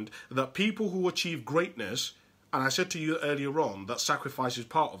find that people who achieve greatness, and I said to you earlier on that sacrifice is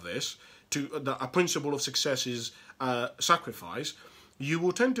part of this, a principle of success is sacrifice, you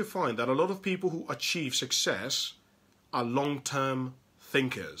will tend to find that a lot of people who achieve success are long-term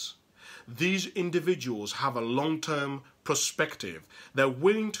thinkers. These individuals have a long-term perspective. They're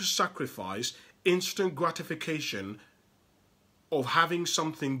willing to sacrifice instant gratification of having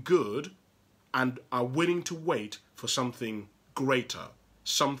something good and are willing to wait for something greater,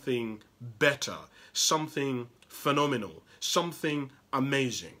 something better, something phenomenal, something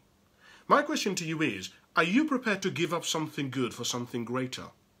amazing. My question to you is, are you prepared to give up something good for something greater?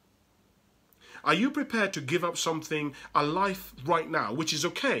 Are you prepared to give up something, a life right now, which is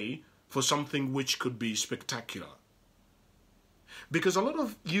okay, for something which could be spectacular? Because a lot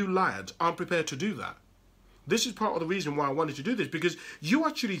of you lads aren't prepared to do that. This is part of the reason why I wanted to do this, because you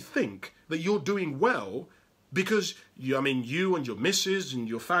actually think that you're doing well because, you and your missus and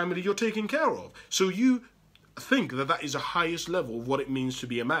your family, you're taken care of. So you think that that is the highest level of what it means to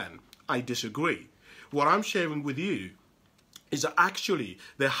be a man. I disagree. What I'm sharing with you is that actually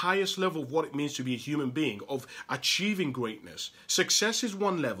the highest level of what it means to be a human being, of achieving greatness. Success is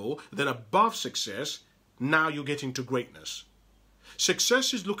one level, then above success, now you're getting to greatness.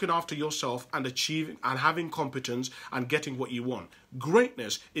 Success is looking after yourself and achieving and having competence and getting what you want.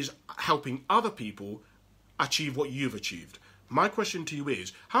 Greatness is helping other people achieve what you've achieved. My question to you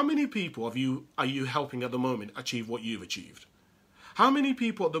is, how many people are you helping at the moment achieve what you've achieved? How many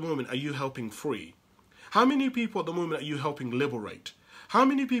people at the moment are you helping free? How many people at the moment are you helping liberate? How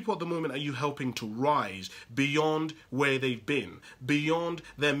many people at the moment are you helping to rise beyond where they've been, beyond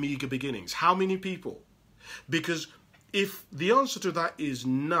their meager beginnings? How many people? Because if the answer to that is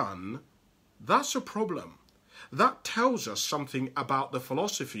none, that's a problem. That tells us something about the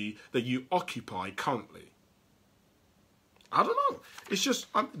philosophy that you occupy currently. I don't know. It's just,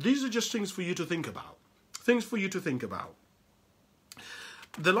 these are just things for you to think about. Things for you to think about.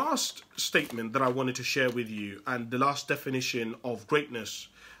 The last statement that I wanted to share with you, and the last definition of greatness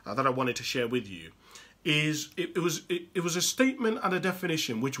that I wanted to share with you, is it was a statement and a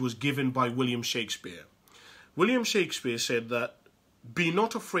definition which was given by William Shakespeare. William Shakespeare said that, "Be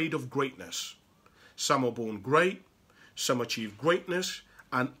not afraid of greatness. Some are born great, some achieve greatness,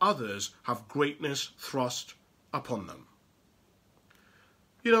 and others have greatness thrust upon them."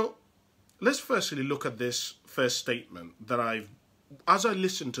 You know, let's firstly look at this first statement that as I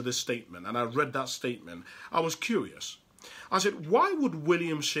listened to this statement and I read that statement, I was curious. I said, why would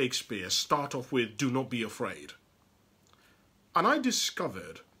William Shakespeare start off with "do not be afraid"? And I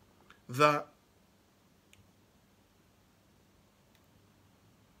discovered that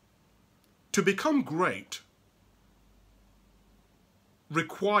to become great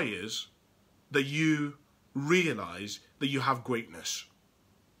requires that you realize that you have greatness.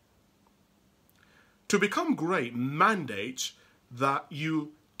 To become great mandates that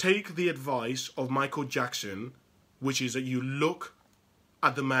you take the advice of Michael Jackson, which is that you look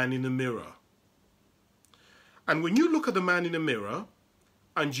at the man in the mirror. And when you look at the man in the mirror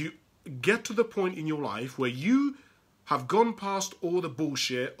and you get to the point in your life where you have gone past all the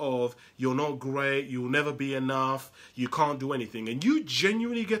bullshit of "you're not great, you'll never be enough, you can't do anything," and you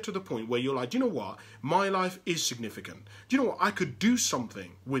genuinely get to the point where you're like, "Do you know what? My life is significant. Do you know what? I could do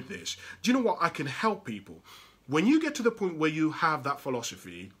something with this. Do you know what? I can help people." When you get to the point where you have that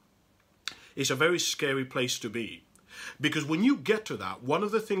philosophy, it's a very scary place to be. Because when you get to that, one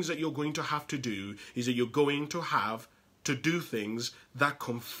of the things that you're going to have to do is that you're going to have to do things that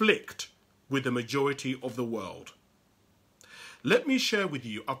conflict with the majority of the world. Let me share with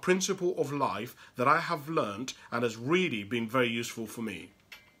you a principle of life that I have learned and has really been very useful for me.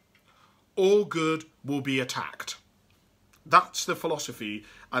 All good will be attacked. That's the philosophy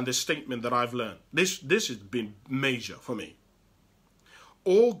and the statement that I've learned. This has been major for me.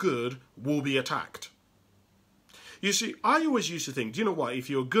 All good will be attacked. You see, I always used to think, do you know what, if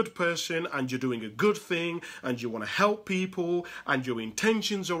you're a good person and you're doing a good thing and you want to help people and your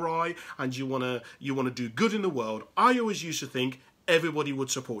intentions are right and you want to do good in the world, I always used to think everybody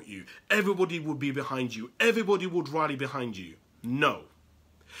would support you. Everybody would be behind you. Everybody would rally behind you. No.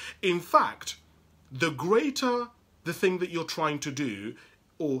 In fact, the greater the thing that you're trying to do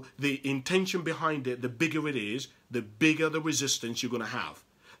or the intention behind it, the bigger it is, the bigger the resistance you're going to have.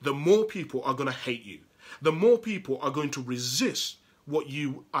 The more people are going to hate you. The more people are going to resist what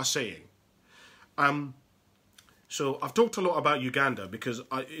you are saying. So I've talked a lot about Uganda because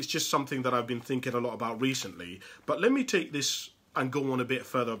it's just something that I've been thinking a lot about recently. But let me take this and go on a bit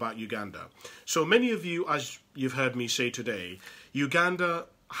further about Uganda. So many of you, as you've heard me say today, Uganda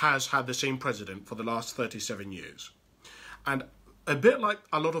has had the same president for the last 37 years. And a bit like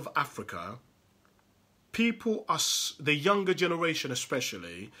a lot of Africa, people, the younger generation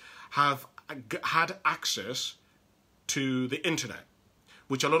especially, have had access to the internet,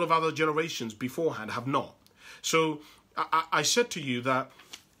 which a lot of other generations beforehand have not. So I said to you that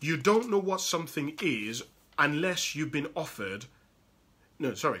you don't know what something is unless you've been offered,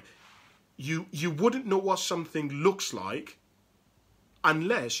 you wouldn't know what something looks like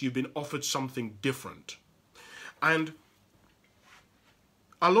unless you've been offered something different. And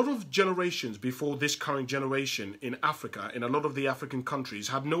a lot of generations before this current generation in Africa, in a lot of the African countries,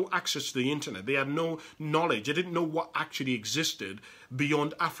 had no access to the internet. They had no knowledge. They didn't know what actually existed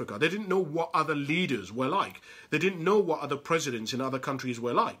beyond Africa. They didn't know what other leaders were like. They didn't know what other presidents in other countries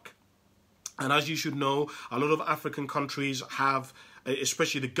were like. And as you should know, a lot of African countries have,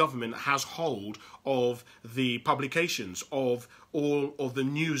 especially the government, has hold of the publications of all of the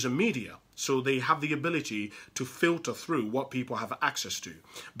news and media. So they have the ability to filter through what people have access to.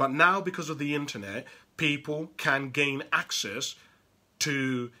 But now, because of the internet, people can gain access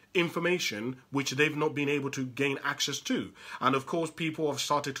to information which they've not been able to gain access to. And of course, people have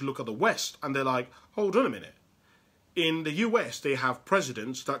started to look at the West and they're like, hold on a minute. In the US, they have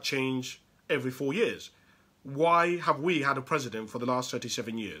presidents that change every 4 years. Why have we had a president for the last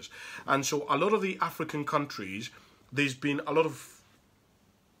 37 years? And so a lot of the African countries, there's been a lot of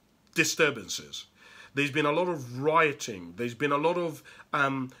disturbances. There's been a lot of rioting. There's been a lot of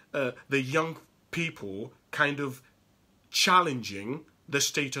the young people kind of challenging the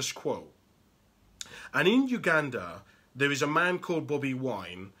status quo. And in Uganda, there is a man called Bobby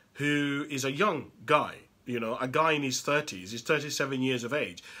Wine who is a young guy, a guy in his 30s. He's 37 years of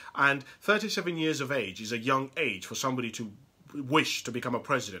age. And 37 years of age is a young age for somebody to wish to become a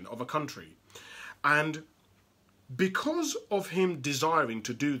president of a country. And because of him desiring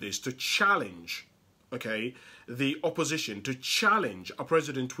to do this, to challenge, the opposition, to challenge a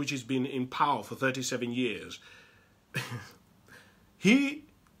president which has been in power for 37 years,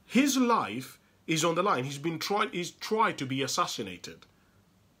 His life is on the line. He's tried to be assassinated.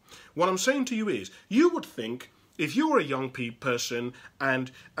 What I'm saying to you is, you would think if you're a young person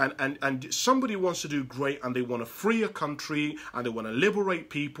and somebody wants to do great and they want to free a country and they want to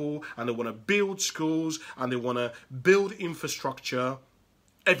liberate people and they want to build schools and they want to build infrastructure,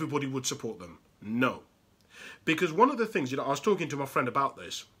 everybody would support them. No. Because one of the things, I was talking to my friend about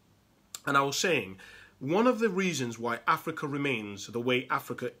this, and I was saying, one of the reasons why Africa remains the way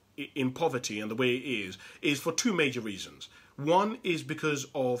Africa in poverty and the way it is for two major reasons. One is because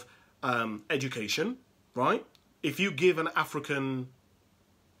of education, right? If you give an African,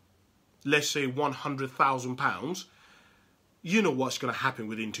 let's say, £100,000, you know what's going to happen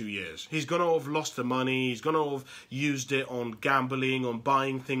within 2 years. He's going to have lost the money. He's going to have used it on gambling, on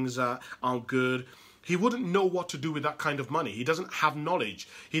buying things that aren't good. He wouldn't know what to do with that kind of money. He doesn't have knowledge.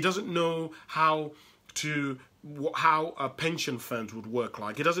 He doesn't know how pension funds would work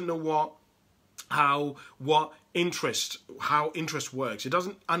like. He doesn't know how interest works. He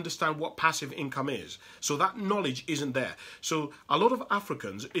doesn't understand what passive income is. So that knowledge isn't there. So a lot of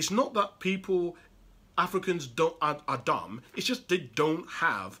Africans, it's not that Africans are dumb. It's just they don't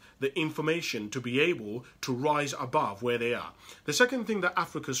have the information to be able to rise above where they are. The second thing that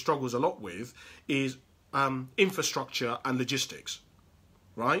Africa struggles a lot with is infrastructure and logistics,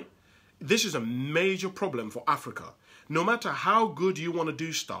 right? This is a major problem for Africa. No matter how good you want to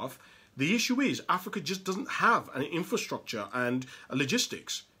do stuff, the issue is Africa just doesn't have an infrastructure and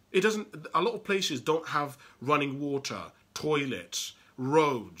logistics. It doesn't. A lot of places don't have running water, toilets,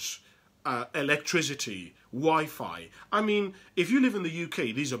 roads, electricity, Wi-Fi. I mean, if you live in the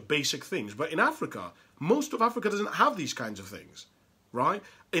UK, these are basic things. But in Africa, most of Africa doesn't have these kinds of things, right?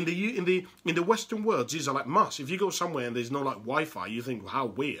 In the Western world, these are like must. If you go somewhere and there's no like Wi-Fi, you think, how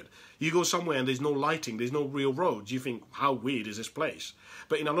weird. You go somewhere and there's no lighting, there's no real roads, you think, how weird is this place?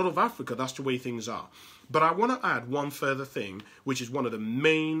 But in a lot of Africa, that's the way things are. But I want to add one further thing, which is one of the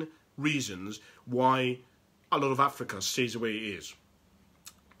main reasons why a lot of Africa stays the way it is.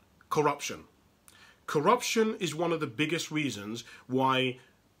 Corruption. Corruption is one of the biggest reasons why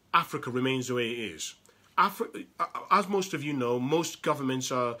Africa remains the way it is. As most of you know, most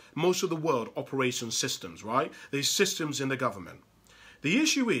of the world operates on systems, right? There's systems in the government. The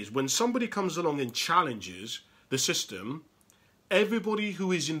issue is when somebody comes along and challenges the system, everybody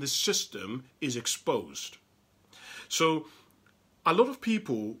who is in the system is exposed. So a lot of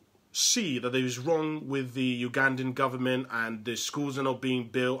people see that there is wrong with the Ugandan government and the schools are not being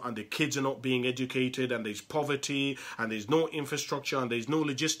built and the kids are not being educated and there's poverty and there's no infrastructure and there's no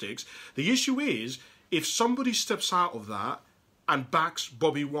logistics. The issue is if somebody steps out of that and backs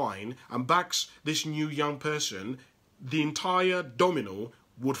Bobby Wine and backs this new young person, the entire domino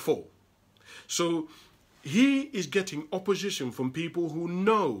would fall. So he is getting opposition from people who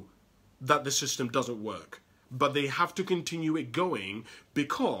know that the system doesn't work, but they have to continue it going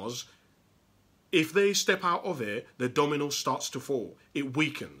because if they step out of it, the domino starts to fall. It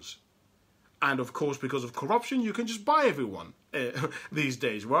weakens. And of course, because of corruption, you can just buy everyone these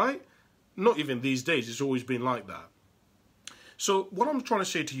days, right? Not even these days, it's always been like that. So what I'm trying to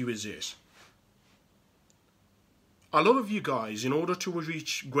say to you is this. A lot of you guys, in order to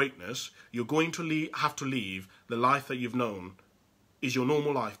reach greatness, you're going to have to leave the life that you've known is your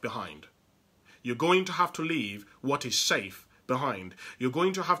normal life behind. You're going to have to leave what is safe behind. You're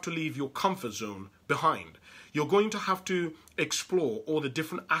going to have to leave your comfort zone behind. You're going to have to explore all the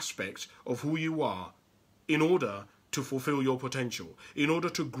different aspects of who you are in order to fulfill your potential, in order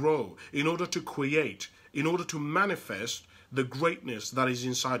to grow, in order to create, in order to manifest the greatness that is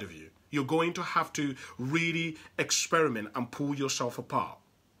inside of you. You're going to have to really experiment and pull yourself apart.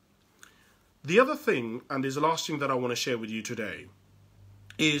 The other thing, and is the last thing that I want to share with you today,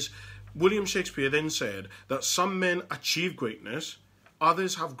 is William Shakespeare then said that some men achieve greatness,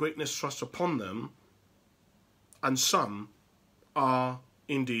 others have greatness thrust upon them, and some are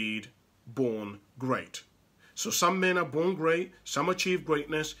indeed born great. So some men are born great, some achieve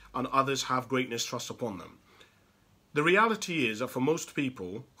greatness, and others have greatness thrust upon them. The reality is that for most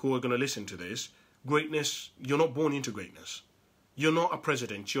people who are going to listen to this, greatness, you're not born into greatness. You're not a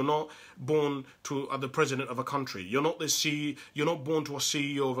president. You're not born to the president of a country. You're not you're not born to a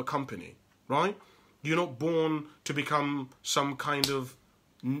CEO of a company, right? You're not born to become some kind of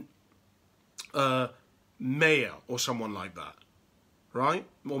mayor or someone like that, right?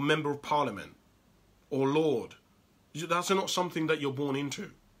 Or member of parliament or lord. That's not something that you're born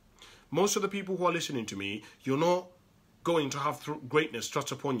into. Most of the people who are listening to me, you're not going to have greatness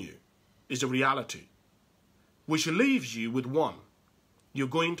thrust upon you, is the reality. Which leaves you with one. You're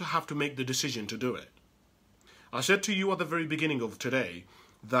going to have to make the decision to do it. I said to you at the very beginning of today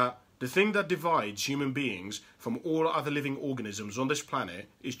that the thing that divides human beings from all other living organisms on this planet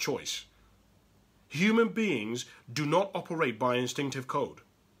is choice. Human beings do not operate by instinctive code.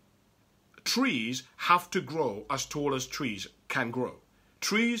 Trees have to grow as tall as trees can grow.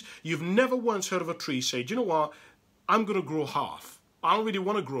 Trees, you've never once heard of a tree say, do you know what, I'm going to grow half. I don't really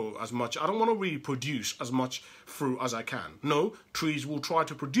want to grow as much. I don't want to really produce as much fruit as I can. No, trees will try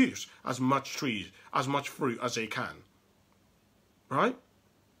to produce as much fruit as they can. Right?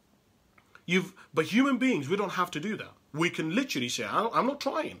 But human beings, we don't have to do that. We can literally say, I'm not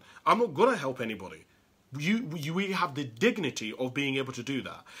trying. I'm not going to help anybody. We have the dignity of being able to do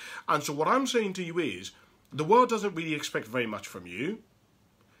that. And so what I'm saying to you is, the world doesn't really expect very much from you.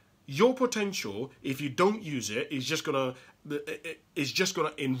 Your potential, if you don't use it, is just gonna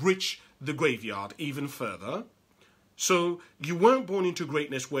enrich the graveyard even further. So you weren't born into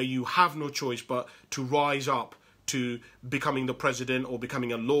greatness where you have no choice but to rise up to becoming the president or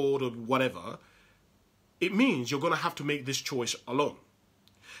becoming a lord or whatever. It means you're going to have to make this choice alone.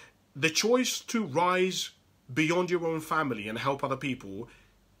 The choice to rise beyond your own family and help other people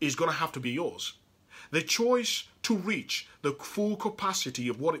is going to have to be yours. The choice to reach the full capacity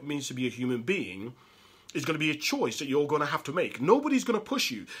of what it means to be a human being is going to be a choice that you're going to have to make. Nobody's going to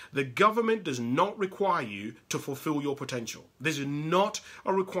push you. The government does not require you to fulfill your potential. This is not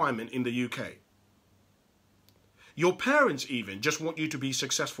a requirement in the UK. Your parents even just want you to be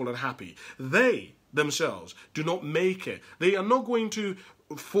successful and happy. They themselves do not make it. They are not going to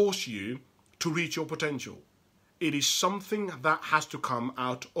force you to reach your potential. It is something that has to come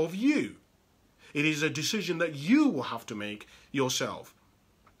out of you. It is a decision that you will have to make yourself.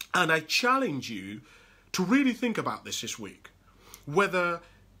 And I challenge you to really think about this week. Whether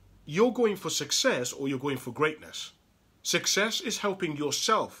you're going for success or you're going for greatness. Success is helping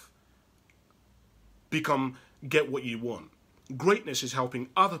yourself get what you want. Greatness is helping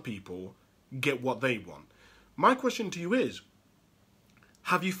other people get what they want. My question to you is,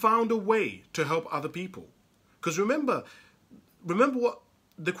 have you found a way to help other people? Because remember what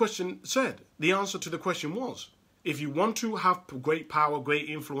the question said. The answer to the question was, if you want to have great power, great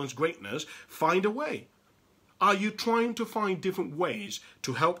influence, greatness, find a way. Are you trying to find different ways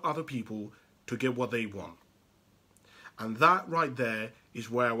to help other people to get what they want? And that right there is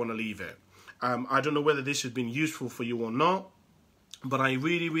where I want to leave it. I don't know whether this has been useful for you or not, but I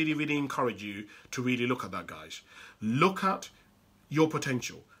really, really, really encourage you to really look at that, guys. Look at your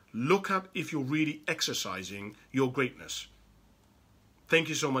potential. Look at if you're really exercising your greatness. Thank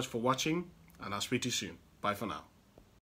you so much for watching, and I'll speak to you soon. Bye for now.